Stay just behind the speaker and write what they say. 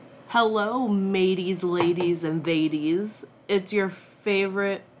Hello, mateys, ladies, and theydies. It's your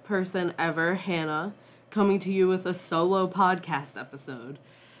favorite person ever, Hannah, coming to you with a solo podcast episode.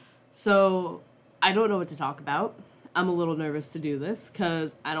 So, I don't know what to talk about. I'm a little nervous to do this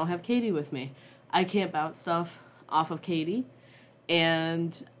because I don't have Katie with me. I can't bounce stuff off of Katie,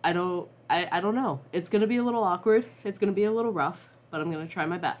 and I don't know. It's going to be a little awkward. It's going to be a little rough, but I'm going to try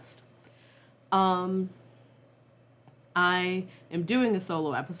my best. I am doing a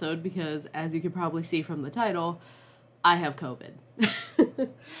solo episode because, as you can probably see from the title, I have COVID.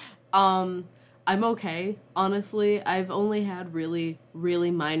 I'm okay, honestly. I've only had really,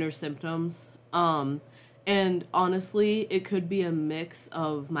 really minor symptoms. And honestly, it could be a mix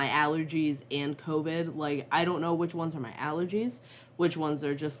of my allergies and COVID. Like, I don't know which ones are my allergies, which ones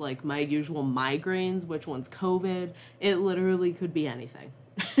are just like my usual migraines, which one's COVID. It literally could be anything.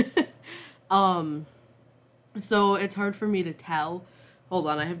 So it's hard for me to tell. Hold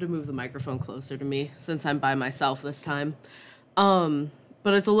on, I have to move the microphone closer to me since I'm by myself this time.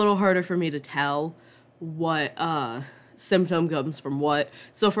 But it's a little harder for me to tell what symptom comes from what.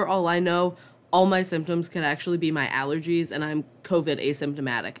 So for all I know, all my symptoms could actually be my allergies and I'm COVID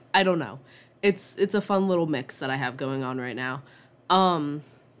asymptomatic. I don't know. It's a fun little mix that I have going on right now.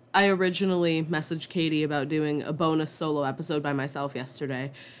 I originally messaged Katie about doing a bonus solo episode by myself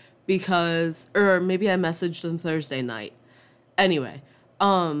yesterday. Or maybe I messaged them Thursday night. Anyway,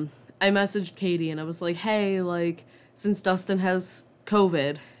 I messaged Katie and I was like, hey, like, since Dustin has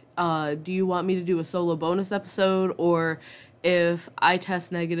COVID, do you want me to do a solo bonus episode? Or if I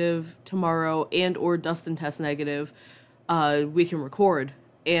test negative tomorrow and or Dustin tests negative, we can record.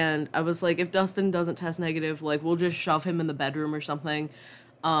 And I was like, if Dustin doesn't test negative, like, we'll just shove him in the bedroom or something,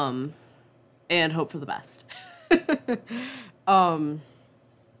 and hope for the best.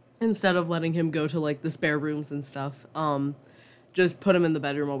 Instead of letting him go to, like, the spare rooms and stuff, just put him in the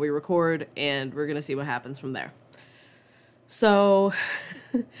bedroom while we record, and we're gonna see what happens from there. So,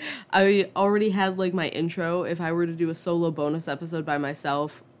 I already had, like, my intro if I were to do a solo bonus episode by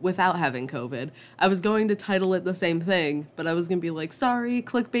myself without having COVID. I was going to title it the same thing, but I was gonna be like, sorry,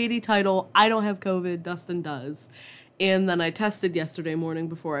 clickbaity title, I don't have COVID, Dustin does. And then I tested yesterday morning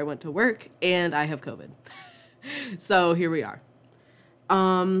before I went to work, and I have COVID. So, here we are.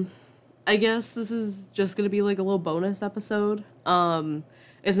 I guess this is just going to be like a little bonus episode.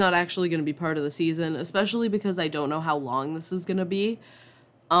 It's not actually going to be part of the season, especially because I don't know how long this is going to be.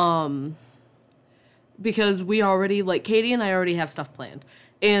 Because Katie and I already have stuff planned.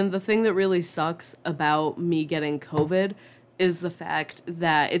 And the thing that really sucks about me getting COVID is the fact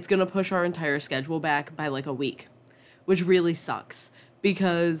that it's going to push our entire schedule back by like a week, which really sucks.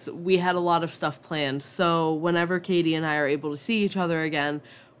 Because we had a lot of stuff planned. So whenever Katie and I are able to see each other again,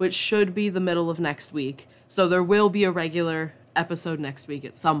 which should be the middle of next week, so there will be a regular episode next week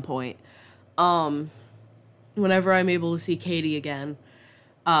at some point. Whenever I'm able to see Katie again,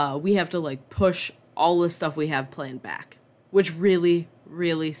 we have to like push all the stuff we have planned back, which really,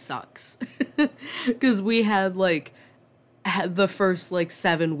 really sucks. Because we had the first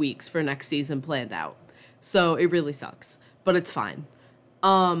 7 weeks for next season planned out. So it really sucks, but it's fine.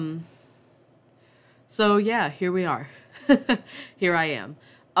 So yeah, here we are. Here I am.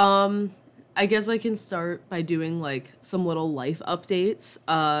 I guess I can start by doing some little life updates.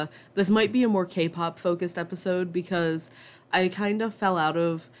 This might be a more K-pop focused episode because I kind of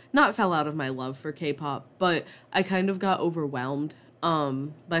not fell out of my love for K-pop, but I kind of got overwhelmed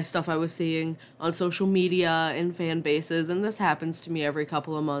by stuff I was seeing on social media and fan bases, and this happens to me every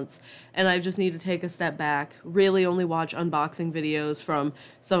couple of months, and I just need to take a step back, really only watch unboxing videos from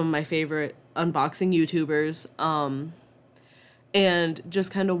some of my favorite unboxing YouTubers, and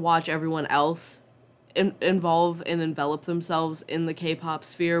just kind of watch everyone else involve and envelop themselves in the K-pop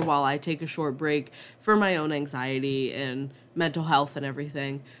sphere while I take a short break for my own anxiety and mental health and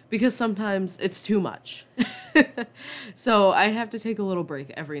everything, because sometimes it's too much. So I have to take a little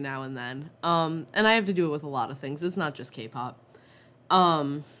break every now and then. And I have to do it with a lot of things. It's not just K-pop.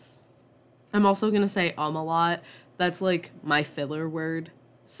 I'm also going to say a lot. That's my filler word.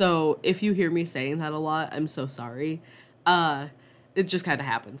 So if you hear me saying that a lot, I'm so sorry. It just kind of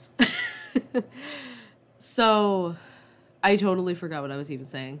happens. So I totally forgot what I was even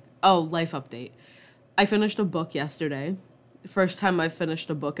saying. Oh, life update. I finished a book yesterday. First time I've finished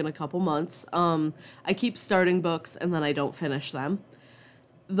a book in a couple months. I keep starting books and then I don't finish them.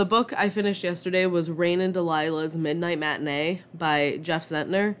 The book I finished yesterday was Rain and Delilah's Midnight Matinee by Jeff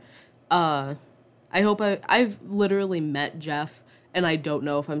Zentner. I've literally met Jeff and I don't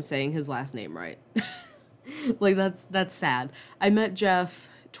know if I'm saying his last name right. That's sad. I met Jeff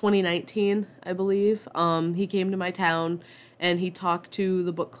 2019, I believe. He came to my town and he talked to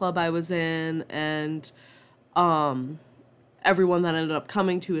the book club I was in, and everyone that ended up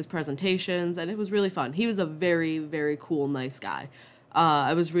coming to his presentations, and it was really fun. He was a very, very cool, nice guy.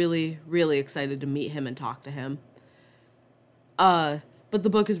 I was really, really excited to meet him and talk to him. But the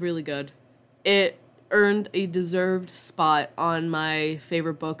book is really good. It earned a deserved spot on my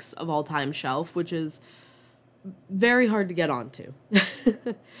favorite books of all time shelf, which is very hard to get onto.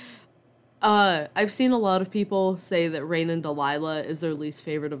 I've seen a lot of people say that Rain and Delilah is their least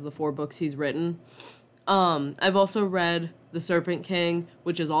favorite of the 4 books he's written. I've also read The Serpent King,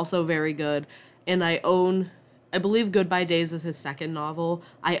 which is also very good, and I believe Goodbye Days is his second novel.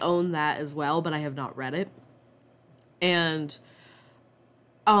 I own that as well, but I have not read it. And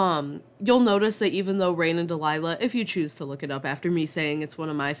you'll notice that even though Rain and Delilah, if you choose to look it up after me saying it's one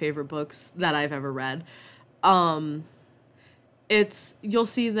of my favorite books that I've ever read, you'll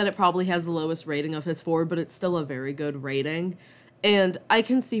see that it probably has the lowest rating of his 4, but it's still a very good rating. And I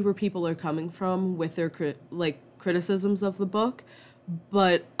can see where people are coming from with their criticisms of the book,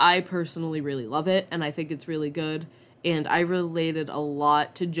 but I personally really love it, and I think it's really good. And I related a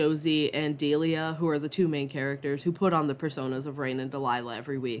lot to Josie and Delia, who are the 2 main characters who put on the personas of Rain and Delilah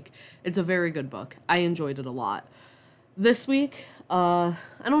every week. It's a very good book. I enjoyed it a lot. This week, I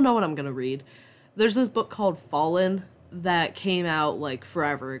don't know what I'm going to read. There's this book called Fallen that came out,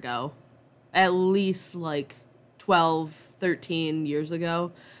 forever ago. At least, 12, 13 years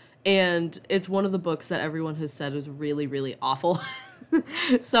ago. And it's one of the books that everyone has said is really, really awful.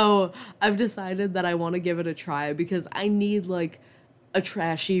 So I've decided that I want to give it a try because I need a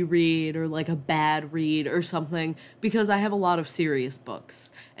trashy read or a bad read or something, because I have a lot of serious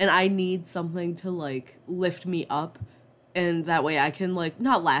books and I need something to lift me up, and that way I can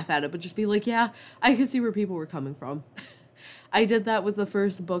not laugh at it but just be yeah, I can see where people were coming from. I did that with the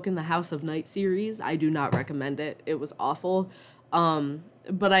first book in the House of Night series. I do not recommend it. It was awful.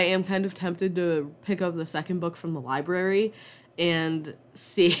 But I am kind of tempted to pick up the second book from the library and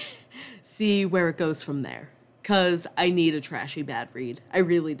see where it goes from there, because I need a trashy bad read. I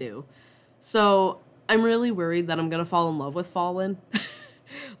really do. So I'm really worried that I'm going to fall in love with Fallen.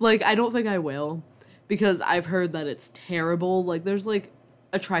 I don't think I will, because I've heard that it's terrible. There's a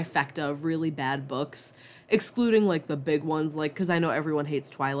trifecta of really bad books, excluding the big ones, because I know everyone hates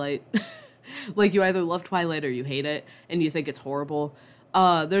Twilight. You either love Twilight or you hate it, and you think it's horrible.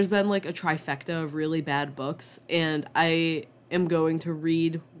 There's been a trifecta of really bad books, and I am going to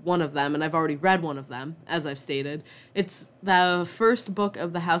read one of them, and I've already read one of them, as I've stated. It's the first book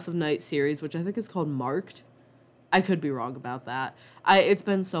of the House of Night series, which I think is called Marked. I could be wrong about that. It's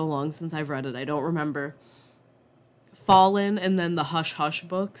been so long since I've read it, I don't remember. Fallen, and then the Hush Hush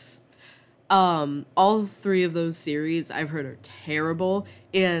books. All 3 of those series I've heard are terrible,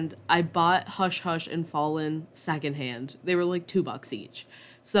 and I bought Hush Hush and Fallen secondhand. They were $2 each.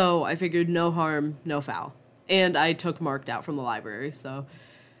 So I figured no harm, no foul. And I took Marked out from the library, so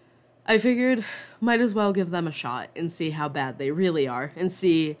I figured might as well give them a shot and see how bad they really are and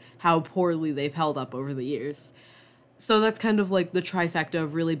see how poorly they've held up over the years. So that's kind of the trifecta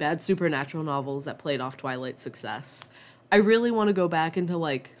of really bad supernatural novels that played off Twilight's success. I really want to go back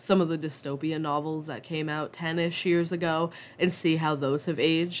into some of the dystopian novels that came out 10-ish years ago and see how those have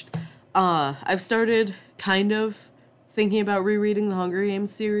aged. I've started kind of thinking about rereading the Hunger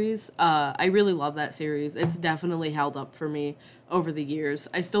Games series. I really love that series. It's definitely held up for me over the years.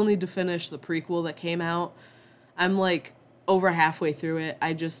 I still need to finish the prequel that came out. I'm over halfway through it.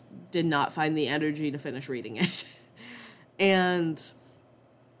 I just did not find the energy to finish reading it. And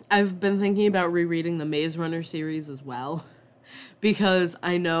I've been thinking about rereading the Maze Runner series as well, because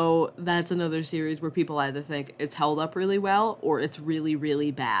I know that's another series where people either think it's held up really well or it's really, really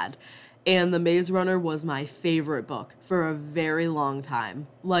bad. And The Maze Runner was my favorite book for a very long time.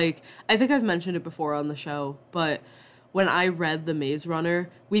 I think I've mentioned it before on the show, but when I read The Maze Runner,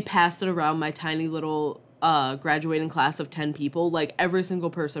 we passed it around my tiny little graduating class of 10 people. Every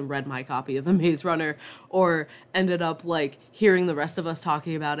single person read my copy of The Maze Runner or ended up hearing the rest of us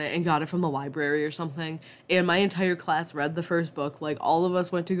talking about it and got it from the library or something. And my entire class read the first book. All of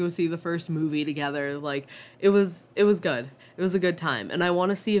us went to go see the first movie together. It was good. It was a good time, and I want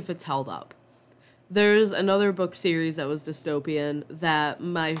to see if it's held up. There's another book series that was dystopian that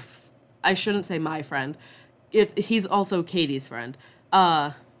I shouldn't say my friend. He's also Katie's friend.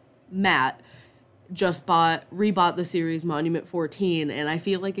 Matt just rebought the series Monument 14, and I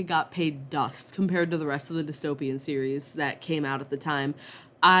feel like it got paid dust compared to the rest of the dystopian series that came out at the time.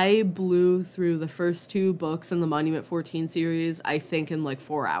 I blew through the first 2 books in the Monument 14 series, I think, in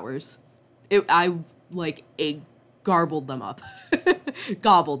 4 hours. I garbled them up.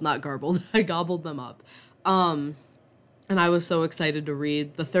 Gobbled, not garbled. I gobbled them up. and I was so excited to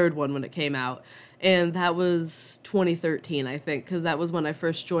read the third one when it came out. And that was 2013, I think, because that was when I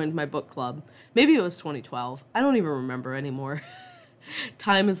first joined my book club. Maybe it was 2012. I don't even remember anymore.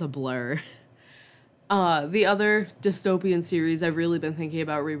 Time is a blur. The other dystopian series I've really been thinking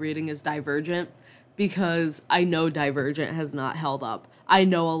about rereading is Divergent, because I know Divergent has not held up. I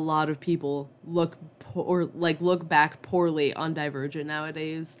know a lot of people look back poorly on Divergent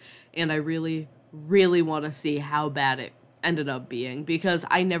nowadays, and I really, really want to see how bad it ended up being, because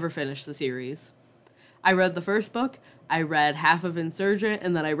I never finished the series. I read the first book, I read half of Insurgent,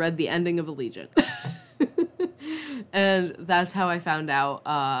 and then I read the ending of Allegiant. And that's how I found out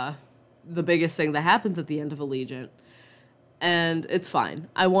the biggest thing that happens at the end of Allegiant. And it's fine.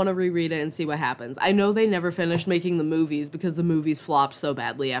 I want to reread it and see what happens. I know they never finished making the movies because the movies flopped so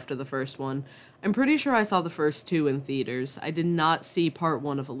badly after the first one. I'm pretty sure I saw the first two in theaters. I did not see part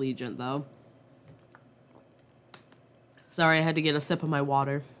one of Allegiant, though. Sorry, I had to get a sip of my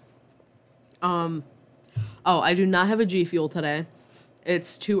water. Oh, I do not have a G Fuel today.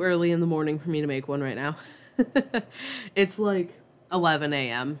 It's too early in the morning for me to make one right now. It's like 11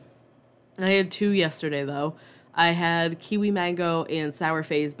 a.m. I had 2 yesterday, though. I had kiwi mango and sour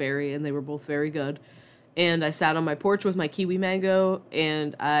phase berry, and they were both very good. And I sat on my porch with my kiwi mango,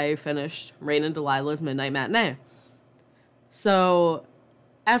 and I finished Rain and Delilah's Midnight Matinee. So,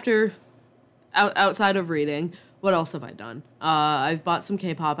 outside of reading, what else have I done? I've bought some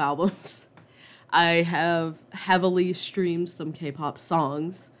K-pop albums. I have heavily streamed some K-pop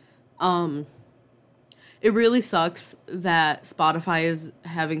songs. It really sucks that Spotify is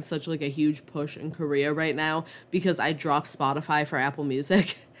having such like a huge push in Korea right now, because I dropped Spotify for Apple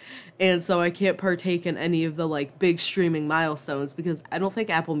Music. And so I can't partake in any of the like big streaming milestones, because I don't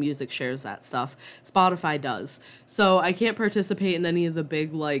think Apple Music shares that stuff. Spotify does. So I can't participate in any of the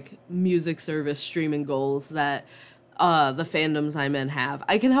big like music service streaming goals that the fandoms I'm in have.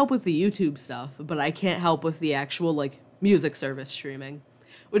 I can help with the YouTube stuff, but I can't help with the actual like music service streaming,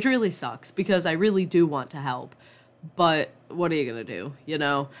 which really sucks, because I really do want to help. But what are you going to do? You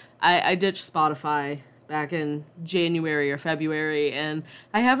know, I ditched Spotify back in January or February, and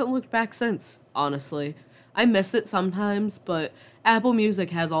I haven't looked back since, honestly. I miss it sometimes, but Apple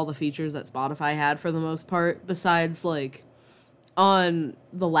Music has all the features that Spotify had for the most part, besides, like, on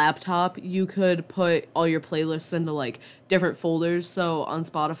the laptop, you could put all your playlists into, like, different folders. So on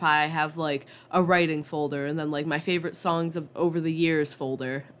Spotify, I have, like, a writing folder, and then, like, my favorite songs of over the years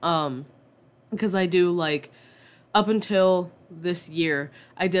folder. Because I do, like, up until this year,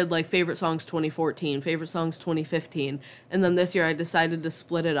 I did, like, favorite songs 2014, favorite songs 2015, and then this year I decided to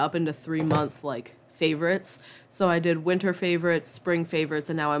split it up into 3-month, like, favorites. So I did winter favorites, spring favorites,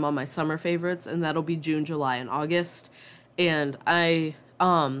 and now I'm on my summer favorites, and that'll be June, July, and August. And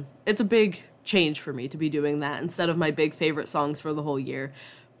it's a big change for me to be doing that instead of my big favorite songs for the whole year.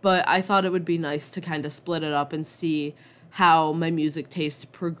 But I thought it would be nice to kind of split it up and see how my music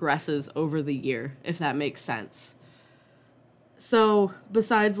taste progresses over the year, if that makes sense. So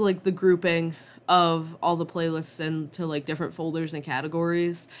besides like the grouping of all the playlists into like different folders and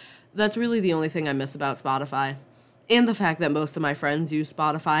categories, that's really the only thing I miss about Spotify. And the fact that most of my friends use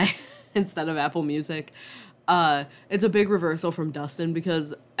Spotify instead of Apple Music. It's a big reversal from Dustin,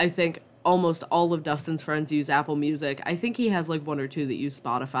 because I think almost all of Dustin's friends use Apple Music. I think he has like 1 or 2 that use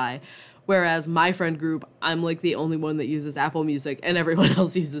Spotify. Whereas my friend group, I'm like the only one that uses Apple Music, and everyone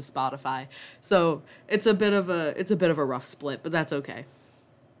else uses Spotify. So it's a bit of a rough split, but that's okay.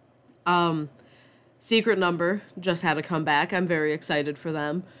 Secret Number just had a comeback. I'm very excited for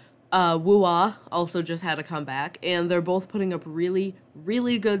them. Woo-ah also just had a comeback, and they're both putting up really,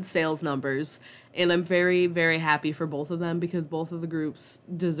 really good sales numbers, and I'm very, very happy for both of them, because both of the groups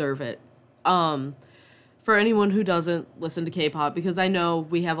deserve it. For anyone who doesn't listen to K-pop, because I know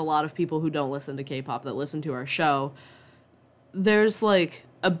we have a lot of people who don't listen to K-pop that listen to our show, there's like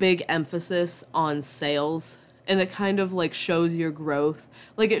a big emphasis on sales, and it kind of like shows your growth.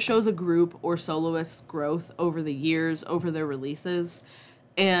 Like it shows a group or soloist's growth over the years, over their releases.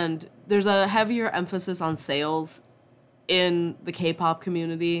 And there's a heavier emphasis on sales in the K-pop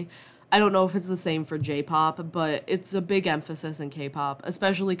community. I don't know if it's the same for J-pop, but it's a big emphasis in K-pop,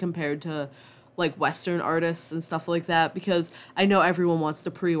 especially compared to like Western artists and stuff like that, because I know everyone wants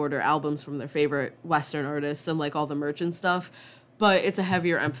to pre-order albums from their favorite Western artists and like all the merch and stuff, but it's a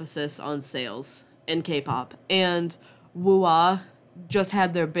heavier emphasis on sales in K-pop. And Woo-ah just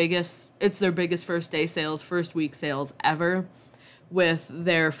had their biggest first week sales ever with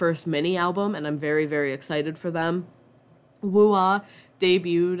their first mini album, and I'm very, very excited for them. Woo-ah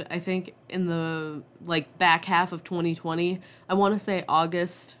debuted, I think, in the like back half of 2020. I want to say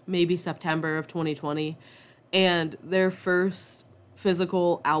August, maybe September of 2020. and their first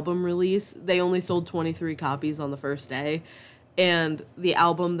physical album release, they only sold 23 copies on the first day. And the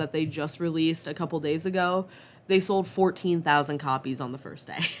album that they just released a couple days ago, they sold 14,000 copies on the first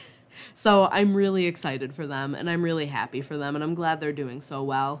day. So I'm really excited for them, and I'm really happy for them, and I'm glad they're doing so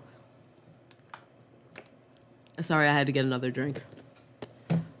well. Sorry, I had to get another drink.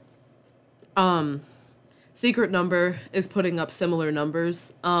 Secret Number is putting up similar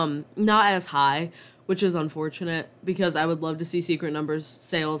numbers. Not as high, which is unfortunate, because I would love to see Secret Number's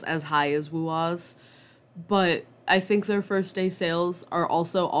sales as high as Wooa's. But I think their first day sales are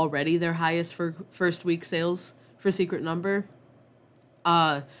also already their highest for first week sales for Secret Number.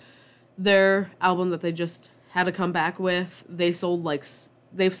 Their album that they just had to come back with, they've sold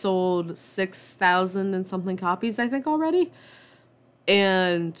 6,000 and something copies, I think, already.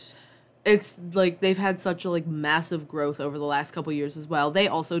 And it's like they've had such a massive growth over the last couple years as well. They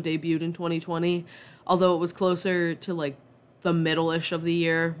also debuted in 2020, although it was closer to the middle-ish of the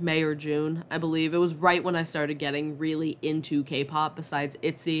year, May or June, I believe. It was right when I started getting really into K-pop, besides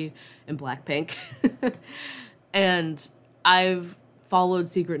ITZY and Blackpink. And I've followed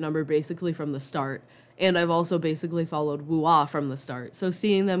Secret Number basically from the start. And I've also basically followed Woo-ah from the start. So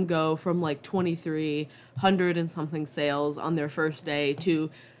seeing them go from 2,300 and something sales on their first day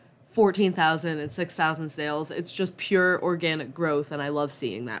to 14,000 and 6,000 sales, it's just pure organic growth, and I love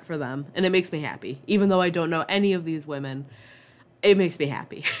seeing that for them. And it makes me happy. Even though I don't know any of these women, it makes me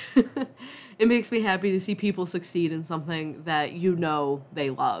happy. It makes me happy to see people succeed in something that they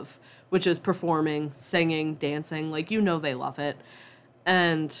love, which is performing, singing, dancing. They love it.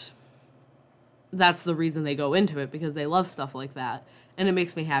 And that's the reason they go into it, because they love stuff like that. And it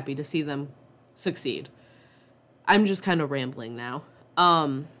makes me happy to see them succeed. I'm just kind of rambling now.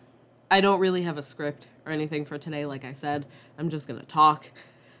 I don't really have a script or anything for today, like I said. I'm just going to talk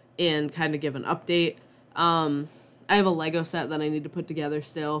and kind of give an update. I have a Lego set that I need to put together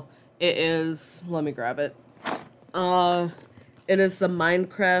still. It is, let me grab it. It is the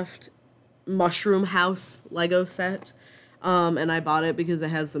Minecraft Mushroom House Lego set. And I bought it because it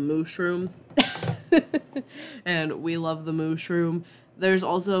has the mushroom. And we love the mushroom. There's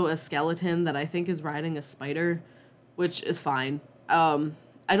also a skeleton that I think is riding a spider, which is fine.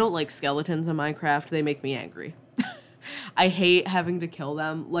 I don't like skeletons in Minecraft. They make me angry. I hate having to kill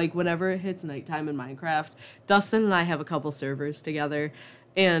them. Whenever it hits nighttime in Minecraft, Dustin and I have a couple servers together,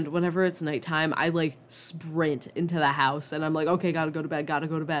 and whenever it's nighttime, I sprint into the house, and I'm like, okay, gotta go to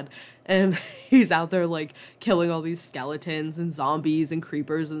bed. And he's out there killing all these skeletons and zombies and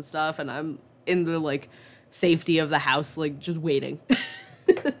creepers and stuff, and I'm in the safety of the house, just waiting.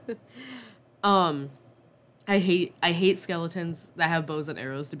 I hate skeletons that have bows and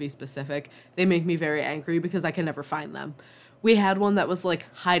arrows, to be specific. They make me very angry because I can never find them. We had one that was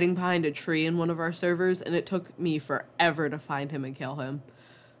hiding behind a tree in one of our servers, and it took me forever to find him and kill him.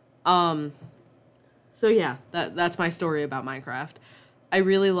 So yeah, that's my story about Minecraft. I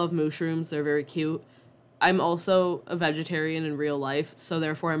really love mushrooms. They're very cute. I'm also a vegetarian in real life, so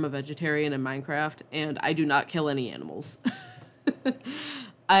therefore I'm a vegetarian in Minecraft, and I do not kill any animals.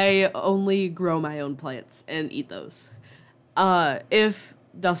 I only grow my own plants and eat those. If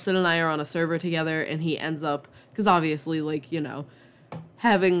Dustin and I are on a server together and he ends up, because obviously,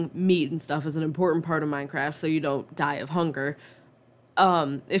 having meat and stuff is an important part of Minecraft so you don't die of hunger.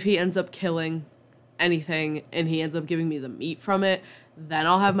 If he ends up killing anything and he ends up giving me the meat from it, then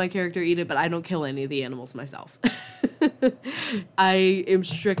I'll have my character eat it, but I don't kill any of the animals myself. I am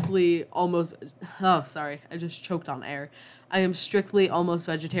strictly almost... Oh, sorry. I just choked on air. I am strictly almost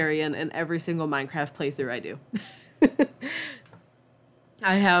vegetarian in every single Minecraft playthrough I do.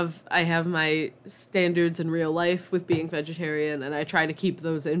 I have my standards in real life with being vegetarian, and I try to keep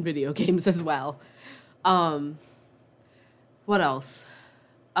those in video games as well. What else?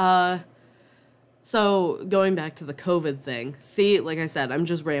 So going back to the COVID thing. See, like I said, I'm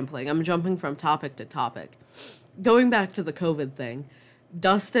just rambling. I'm jumping from topic to topic. Going back to the COVID thing,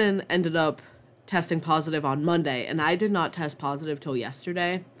 Dustin ended up testing positive on Monday, and I did not test positive till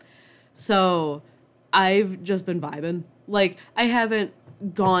yesterday. So I've just been vibing. I haven't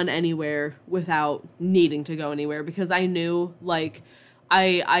gone anywhere without needing to go anywhere, because I knew, I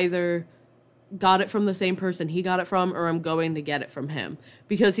either got it from the same person he got it from, or I'm going to get it from him,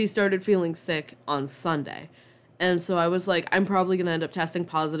 because he started feeling sick on Sunday. And so I was I'm probably going to end up testing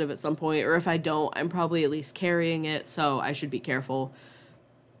positive at some point, or if I don't, I'm probably at least carrying it, so I should be careful.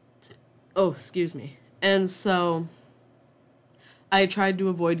 Oh, excuse me. And so I tried to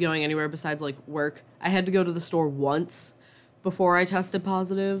avoid going anywhere besides work. I had to go to the store once before I tested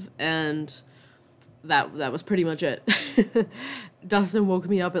positive, and that was pretty much it. Dustin woke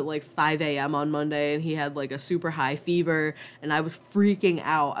me up at like 5 a.m. on Monday, and he had like a super high fever, and I was freaking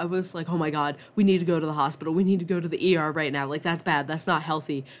out. I was like, oh my God, we need to go to the hospital. We need to go to the ER right now. Like, that's bad. That's not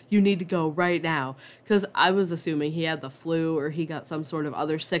healthy. You need to go right now. Because I was assuming he had the flu or he got some sort of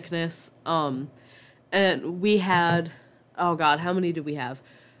other sickness. And we had, oh God, how many did we have?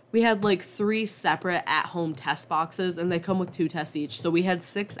 We had like 3 separate at-home test boxes, and they come with 2 tests each. So we had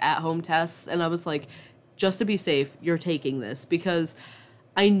 6 at-home tests, and I was like, just to be safe, you're taking this, because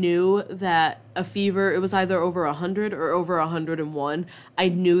I knew that a fever, it was either over 100 or over 101. I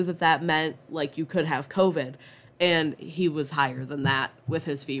knew that that meant like you could have COVID, and he was higher than that with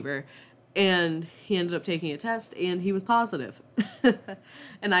his fever. And he ended up taking a test, and he was positive.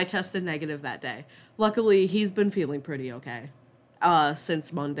 And I tested negative that day. Luckily, he's been feeling pretty okay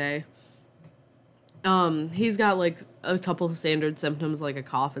since Monday. He's got like a couple of standard symptoms like a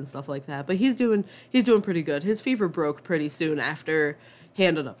cough and stuff like that, but he's doing pretty good. His fever broke pretty soon after he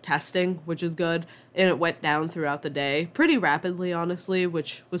ended up testing, which is good, and it went down throughout the day pretty rapidly, honestly,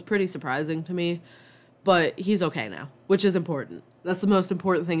 which was pretty surprising to me. But he's okay now, which is important. That's the most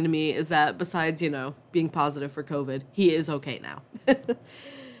important thing to me, is that besides, being positive for COVID, he is okay now.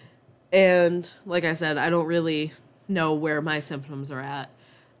 And like I said, I don't really know where my symptoms are at.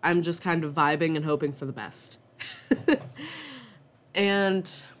 I'm just kind of vibing and hoping for the best.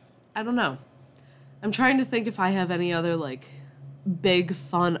 And I don't know. I'm trying to think if I have any other like big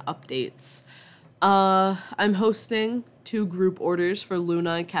fun updates. I'm hosting 2 group orders for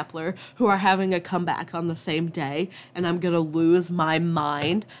Luna and Kepler, who are having a comeback on the same day, and I'm gonna lose my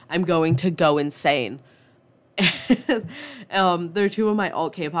mind. I'm going to go insane. They're 2 of my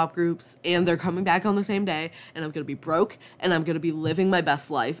alt K-pop groups, and they're coming back on the same day, and I'm gonna be broke, and I'm gonna be living my best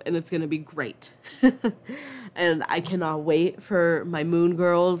life, and it's gonna be great. And I cannot wait for my Moon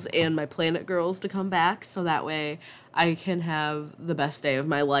Girls and my Planet Girls to come back, so that way I can have the best day of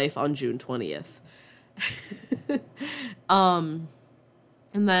my life on June 20th.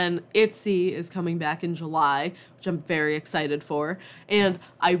 And then ITZY is coming back in July, which I'm very excited for. And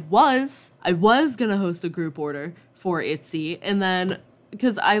I was gonna host a group order for ITZY, and then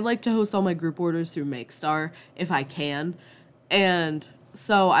because I like to host all my group orders through Makestar if I can, and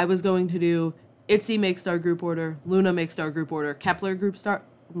so I was going to do ITZY Makestar group order, Luna Makestar group order, Kepler group star.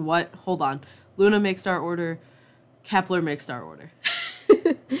 What? Hold on. Luna Makestar order, Kepler Makestar order.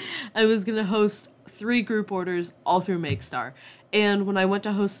 I was gonna host 3 group orders all through Makestar. And when I went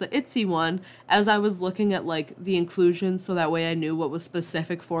to host the ITZY one, as I was looking at like the inclusions so that way I knew what was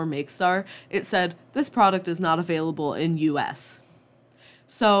specific for Makestar, it said, this product is not available in US.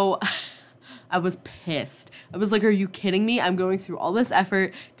 So I was pissed. I was like, are you kidding me? I'm going through all this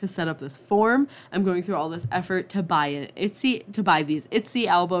effort to set up this form. I'm going through all this effort to buy these ITZY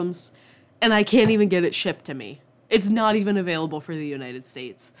albums, and I can't even get it shipped to me. It's not even available for the United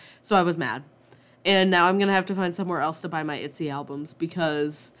States. So I was mad. And now I'm going to have to find somewhere else to buy my ITZY albums,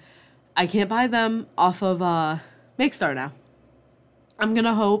 because I can't buy them off of Makestar now. I'm going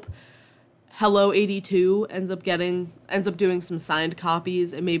to hope Hello 82 ends up doing some signed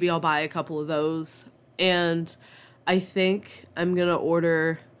copies, and maybe I'll buy a couple of those. And I think I'm going to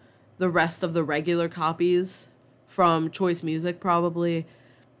order the rest of the regular copies from Choice Music, probably.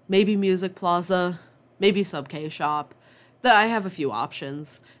 Maybe Music Plaza, maybe Sub K Shop. I have a few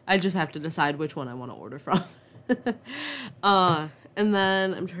options. I just have to decide which one I want to order from. And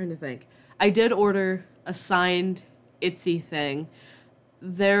then I'm trying to think. I did order a signed ITZY thing.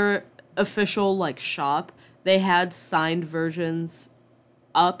 Their official like shop, they had signed versions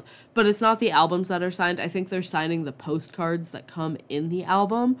up, but it's not the albums that are signed. I think they're signing the postcards that come in the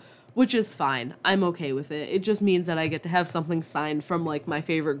album, which is fine. I'm okay with it. It just means that I get to have something signed from like my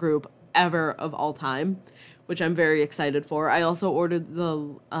favorite group ever of all time, which I'm very excited for. I also ordered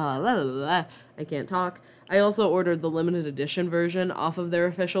the I can't talk. I also ordered the limited edition version off of their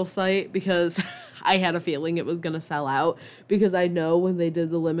official site, because I had a feeling it was going to sell out, because I know when they did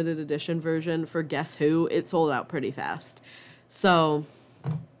the limited edition version for Guess Who, it sold out pretty fast. So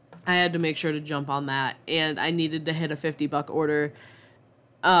I had to make sure to jump on that, and I needed to hit a $50 order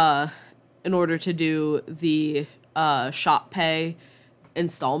in order to do the shop pay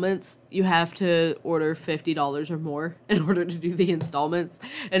installments. You have to order $50 or more in order to do the installments,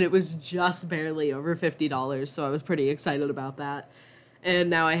 and it was just barely over $50, so I was pretty excited about that. And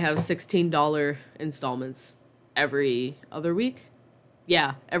now I have $16 installments every other week.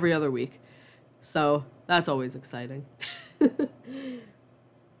 Yeah, every other week. So that's always exciting.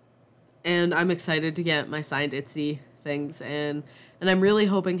 And I'm excited to get my signed ITZY things, and I'm really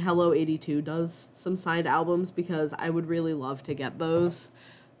hoping Hello 82 does some signed albums, because I would really love to get those.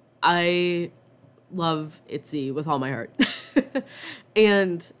 I love ITZY with all my heart.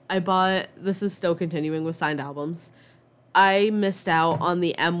 And this is still continuing with signed albums. I missed out on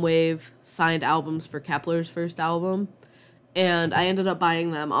the M-Wave signed albums for Kepler's first album, and I ended up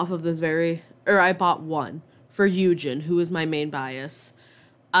buying them off of I bought one for Eugen, who is my main bias.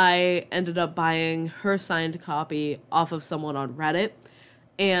 I ended up buying her signed copy off of someone on Reddit,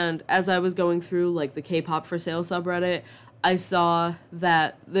 and as I was going through, like, the K-pop for sale subreddit, I saw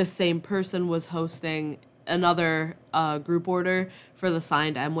that this same person was hosting another group order for the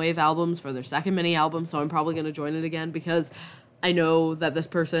signed M-Wave albums for their second mini album, so I'm probably going to join it again because I know that this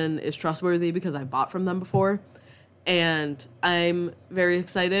person is trustworthy because I bought from them before, and I'm very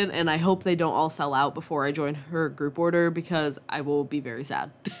excited, and I hope they don't all sell out before I join her group order because I will be very sad.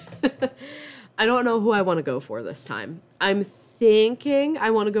 I don't know who I want to go for this time. I'm thinking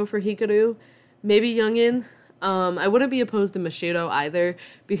I want to go for Hikaru, maybe Youngin. I wouldn't be opposed to Machido either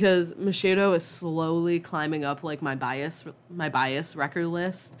because Machido is slowly climbing up like my bias record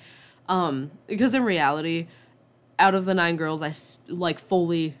list. Because in reality, out of the 9 girls, I like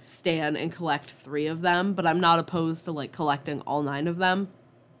fully stan and collect 3 of them, but I'm not opposed to like collecting all 9 of them.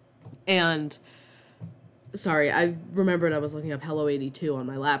 And sorry, I remembered I was looking up Hello 82 on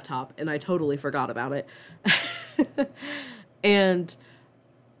my laptop and I totally forgot about it. And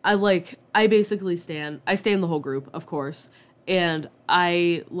I basically stan the whole group, of course, and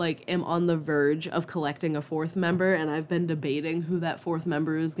I, like, am on the verge of collecting a 4th member, and I've been debating who that 4th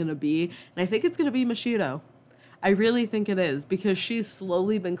member is gonna be, and I think it's gonna be Machido. I really think it is, because she's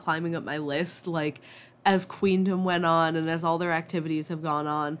slowly been climbing up my list, like, as Queendom went on, and as all their activities have gone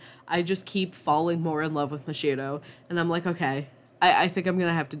on, I just keep falling more in love with Machido, and I'm like, okay, I think I'm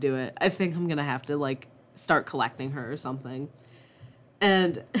gonna have to do it. I think I'm gonna have to, like, start collecting her or something.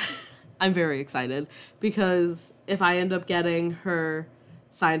 And I'm very excited because if I end up getting her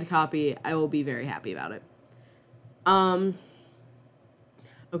signed copy, I will be very happy about it.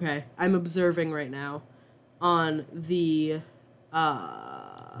 Okay, I'm observing right now on the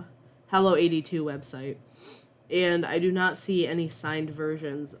Hello 82 website, and I do not see any signed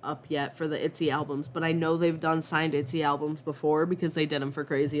versions up yet for the ITZY albums, but I know they've done signed ITZY albums before because they did them for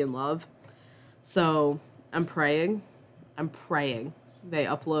Crazy in Love. So I'm praying they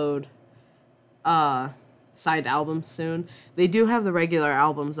upload signed albums soon. They do have the regular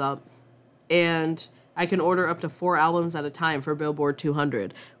albums up, and I can order up to 4 albums at a time for Billboard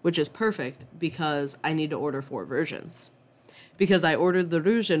 200, which is perfect because I need to order 4 versions. Because I ordered the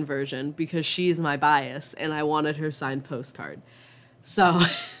Rujin version because she's my bias, and I wanted her signed postcard. So,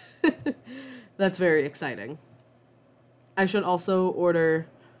 that's very exciting. I should also order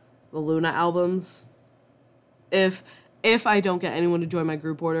the Luna albums. If I don't get anyone to join my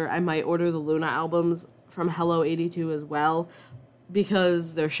group order, I might order the Luna albums from Hello 82 as well,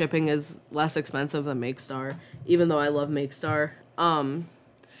 because their shipping is less expensive than Makestar, even though I love Makestar.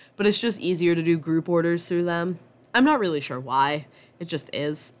 But it's just easier to do group orders through them. I'm not really sure why. It just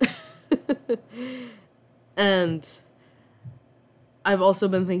is. And I've also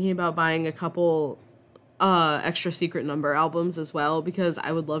been thinking about buying a couple extra secret number albums as well, because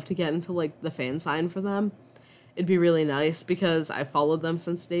I would love to get into like the fan sign for them. It'd be really nice because I followed them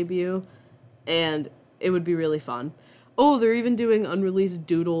since debut, and it would be really fun. Oh, they're even doing unreleased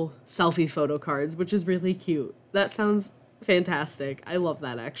doodle selfie photo cards, which is really cute. That sounds fantastic. I love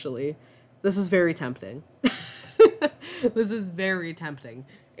that, actually. This is very tempting. This is very tempting.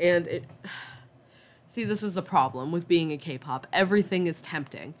 And see, this is the problem with being a K-pop. Everything is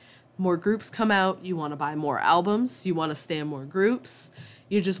tempting. More groups come out, you want to buy more albums, you want to stan more groups,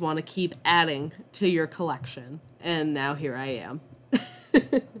 you just want to keep adding to your collection. And now here I am.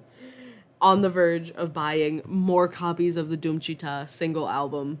 On the verge of buying more copies of the Doomchita single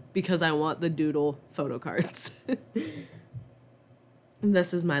album because I want the doodle photo cards.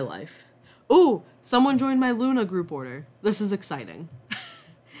 This is my life. Ooh, someone joined my Luna group order. This is exciting.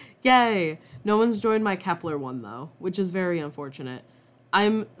 Yay! No one's joined my Kepler one, though, which is very unfortunate.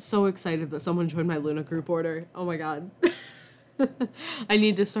 I'm so excited that someone joined my Luna group order. Oh my god. I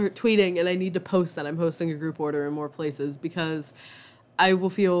need to start tweeting, and I need to post that I'm hosting a group order in more places, because I will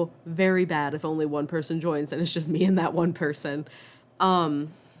feel very bad if only one person joins and it's just me and that one person. Okay.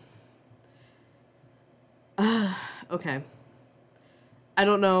 I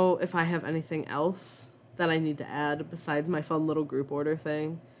don't know if I have anything else that I need to add besides my fun little group order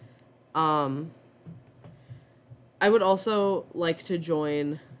thing. I would also like to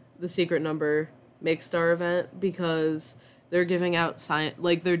join the secret number Makestar event because they're giving out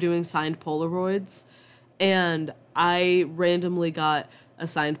they're doing signed Polaroids, and I randomly got a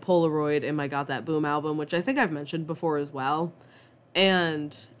signed Polaroid in my Got That Boom album, which I think I've mentioned before as well,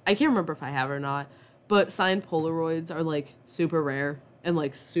 and I can't remember if I have or not, but signed Polaroids are, like, super rare and,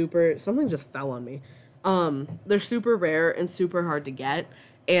 like, something just fell on me. They're super rare and super hard to get,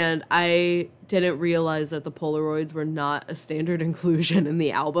 and I didn't realize that the Polaroids were not a standard inclusion in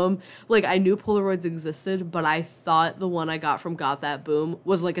the album. Like, I knew Polaroids existed, but I thought the one I got from Got That Boom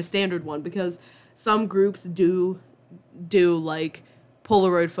was, like, a standard one, because some groups do like,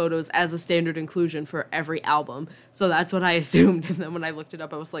 Polaroid photos as a standard inclusion for every album. So that's what I assumed, and then when I looked it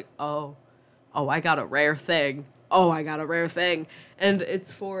up, I was like, oh, I got a rare thing. And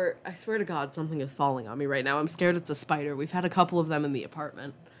it's for, I swear to God, something is falling on me right now. I'm scared it's a spider. We've had a couple of them in the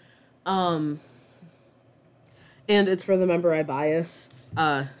apartment. And it's for the member I bias,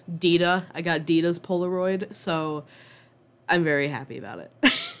 Dita. I got Dita's Polaroid, so I'm very happy about it.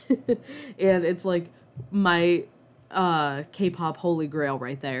 And it's like my K-pop holy grail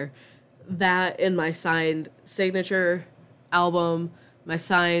right there. That and my signed Signature album, my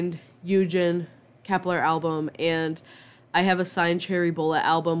signed Eugen Kepler album, and I have a signed Cherry Bullet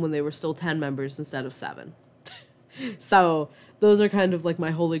album when they were still 10 members instead of 7. So those are kind of like my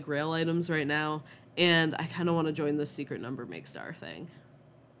holy grail items right now, and I kind of want to join this secret number make star thing.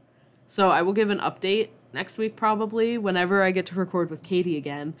 So I will give an update next week probably, whenever I get to record with Katie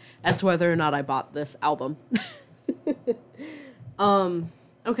again, as to whether or not I bought this album.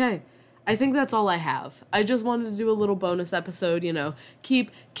 Okay. I think that's all I have. I just wanted to do a little bonus episode, you know, keep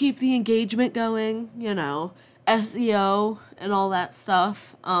the engagement going, you know, SEO and all that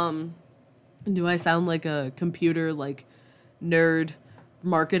stuff. Do I sound like a computer, like, nerd,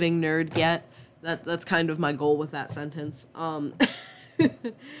 marketing nerd yet? That's kind of my goal with that sentence.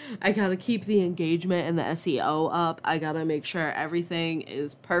 I gotta keep the engagement and the SEO up. I gotta make sure everything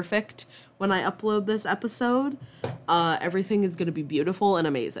is perfect when I upload this episode. Everything is gonna be beautiful and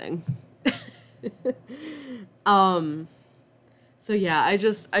amazing. So yeah, I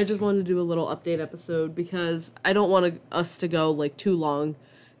just wanted to do a little update episode because I don't want us to go, like, too long,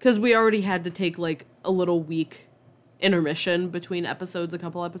 because we already had to take, like, a little week intermission between episodes a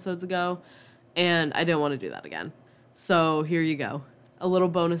couple episodes ago, and I didn't want to do that again. So here you go. A little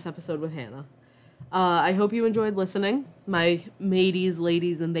bonus episode with Hannah. I hope you enjoyed listening, my mateys,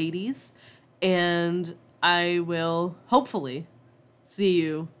 ladies, and ladies, and I will hopefully see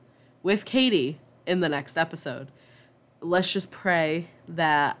you with Katie in the next episode. Let's just pray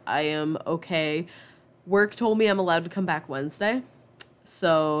that I am okay. Work told me I'm allowed to come back Wednesday,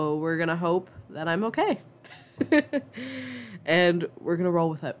 so we're gonna hope that I'm okay. And we're gonna roll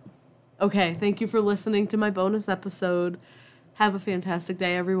with it. Okay, thank you for listening to my bonus episode. Have a fantastic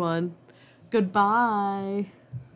day, everyone. Goodbye.